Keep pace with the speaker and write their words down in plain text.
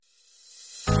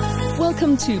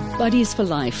Welcome to Buddies for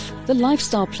Life, the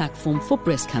lifestyle platform for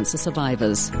breast cancer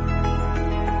survivors.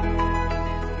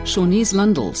 Shawnee's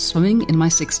Lundell, Swimming in My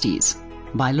 60s,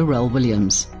 by Laurel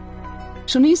Williams.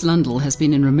 Shawnee's Lundell has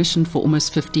been in remission for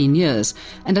almost 15 years,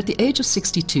 and at the age of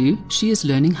 62, she is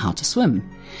learning how to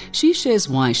swim. She shares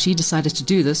why she decided to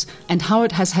do this and how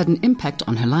it has had an impact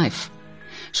on her life.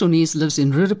 Shawnee's lives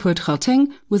in Roodepoort,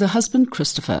 Gauteng, with her husband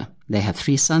Christopher. They have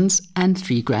 3 sons and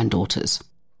 3 granddaughters.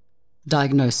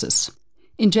 Diagnosis.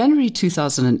 In January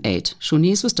 2008,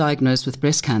 Shawnee's was diagnosed with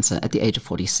breast cancer at the age of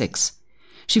 46.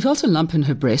 She felt a lump in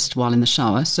her breast while in the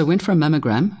shower, so went for a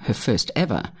mammogram, her first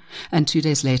ever, and 2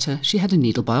 days later she had a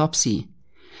needle biopsy.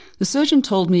 The surgeon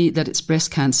told me that it's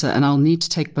breast cancer and I'll need to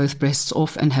take both breasts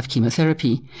off and have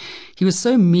chemotherapy. He was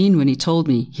so mean when he told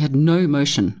me. He had no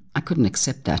emotion. I couldn't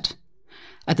accept that.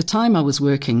 At the time I was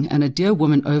working, and a dear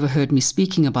woman overheard me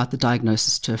speaking about the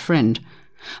diagnosis to a friend.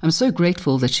 I'm so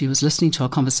grateful that she was listening to our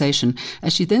conversation,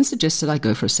 as she then suggested I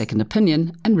go for a second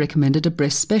opinion and recommended a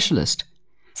breast specialist.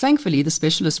 Thankfully, the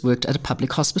specialist worked at a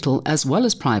public hospital as well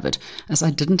as private, as I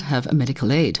didn't have a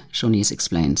medical aid, Shawnee's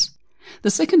explains.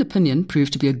 The second opinion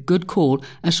proved to be a good call,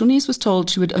 as Shawnee's was told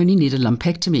she would only need a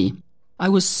lumpectomy. I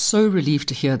was so relieved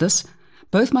to hear this.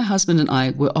 Both my husband and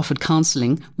I were offered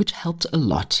counselling, which helped a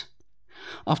lot.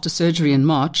 After surgery in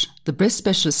March, the breast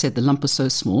specialist said the lump was so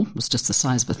small, was just the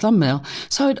size of a thumbnail,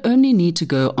 so I'd only need to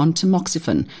go on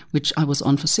tamoxifen, which I was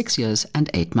on for 6 years and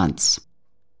 8 months.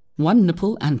 1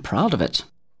 nipple and proud of it.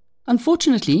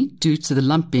 Unfortunately, due to the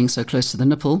lump being so close to the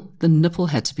nipple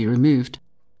had to be removed.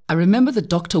 I remember the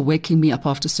doctor waking me up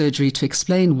after surgery to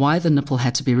explain why the nipple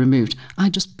had to be removed. I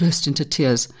just burst into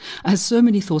tears. I had so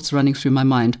many thoughts running through my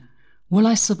mind. Will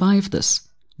I survive this?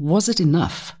 Was it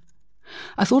enough?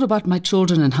 I thought about my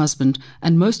children and husband,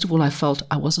 and most of all I felt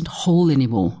I wasn't whole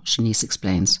anymore, Shawnee's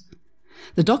explains.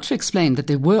 The doctor explained that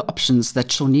there were options that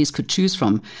Shawnee's could choose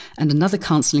from, and another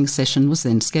counselling session was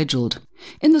then scheduled.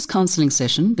 In this counselling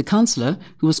session, the counsellor,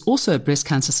 who was also a breast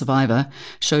cancer survivor,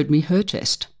 showed me her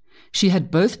chest. She had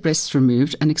both breasts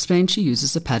removed and explained she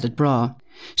uses a padded bra.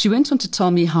 She went on to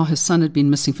tell me how her son had been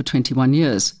missing for 21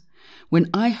 years. When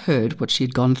I heard what she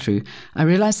had gone through, I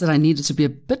realized that I needed to be a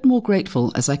bit more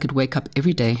grateful, as I could wake up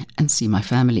every day and see my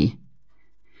family.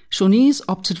 Shawnee's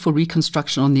opted for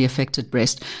reconstruction on the affected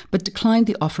breast, but declined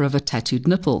the offer of a tattooed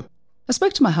nipple. I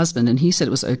spoke to my husband and he said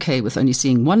it was okay with only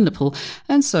seeing 1 nipple,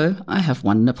 and so I have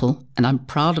 1 nipple, and I'm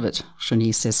proud of it,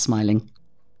 Shawnee says, smiling.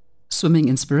 Swimming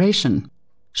inspiration.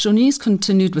 Shawnee's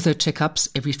continued with her checkups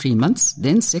every 3 months,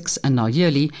 then 6, and now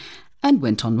yearly, and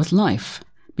went on with life,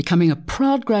 becoming a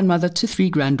proud grandmother to 3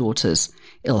 granddaughters,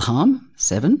 Ilham,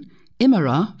 7,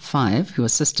 Imara, 5, who are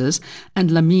sisters, and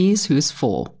Lamiz, who is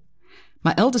 4.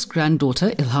 My eldest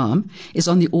granddaughter, Ilham, is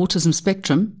on the autism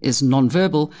spectrum, is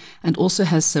nonverbal, and also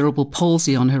has cerebral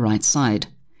palsy on her right side.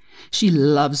 She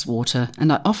loves water,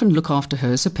 and I often look after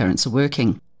her as her parents are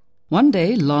working. One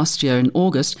day, last year in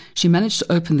August, she managed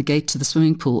to open the gate to the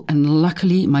swimming pool, and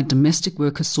luckily my domestic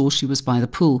worker saw she was by the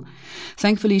pool.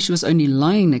 Thankfully, she was only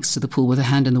lying next to the pool with her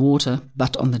hand in the water,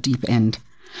 but on the deep end.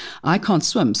 I can't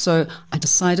swim, so I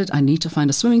decided I need to find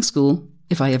a swimming school.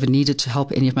 If I ever needed to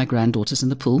help any of my granddaughters in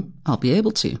the pool, I'll be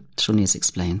able to, Shawnee's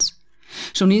explains.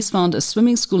 Shawnee's found a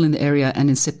swimming school in the area, and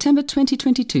in September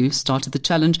 2022 started the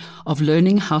challenge of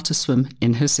learning how to swim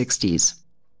in her 60s.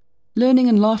 Learning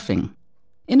and laughing.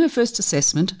 In her first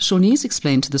assessment, Shawnee's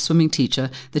explained to the swimming teacher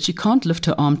that she can't lift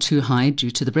her arm too high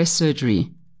due to the breast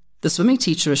surgery. The swimming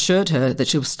teacher assured her that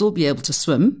she will still be able to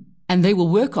swim, and they will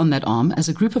work on that arm as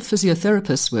a group of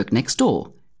physiotherapists work next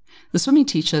door. The swimming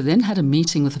teacher then had a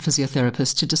meeting with the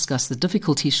physiotherapist to discuss the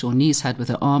difficulties Shawnee's had with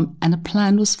her arm, and a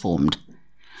plan was formed.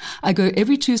 I go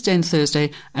every Tuesday and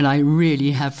Thursday, and I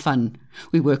really have fun.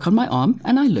 We work on my arm,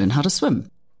 and I learn how to swim.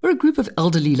 We're a group of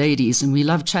elderly ladies, and we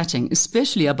love chatting,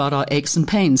 especially about our aches and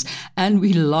pains, and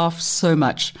we laugh so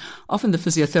much. Often the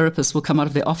physiotherapists will come out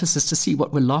of their offices to see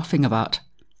what we're laughing about.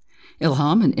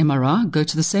 Ilham and Imara go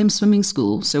to the same swimming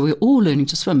school, so we're all learning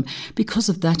to swim because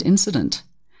of that incident.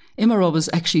 Imara was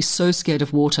actually so scared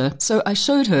of water, so I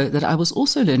showed her that I was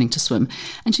also learning to swim,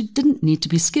 and she didn't need to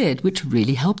be scared, which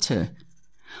really helped her.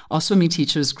 Our swimming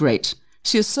teacher is great.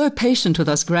 She is so patient with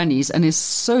us grannies and is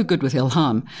so good with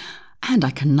Ilham. And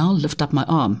I can now lift up my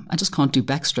arm. I just can't do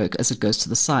backstroke as it goes to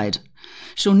the side.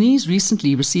 Shawnee's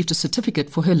recently received a certificate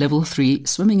for her level 3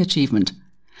 swimming achievement.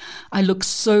 I look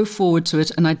so forward to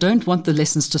it, and I don't want the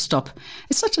lessons to stop.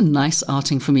 It's such a nice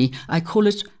outing for me. I call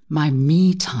it my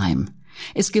me time.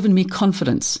 It's given me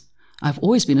confidence. I've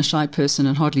always been a shy person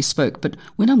and hardly spoke, but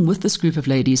when I'm with this group of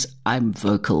ladies, I'm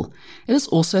vocal. It has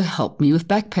also helped me with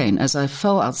back pain, as I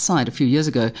fell outside a few years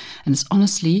ago, and it's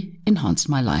honestly enhanced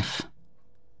my life.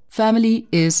 Family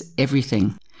is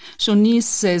everything. Shawnees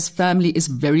says family is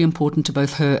very important to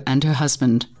both her and her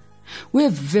husband. We're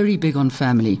very big on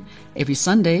family. Every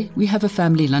Sunday, we have a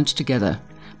family lunch together.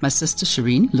 My sister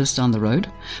Shireen lives down the road.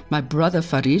 My brother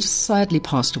Farid sadly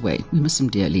passed away. We miss him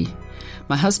dearly.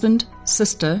 My husband,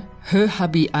 sister, her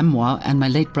hubby Amwa, and my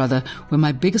late brother were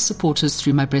my biggest supporters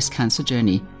through my breast cancer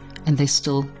journey, and they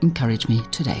still encourage me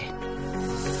today.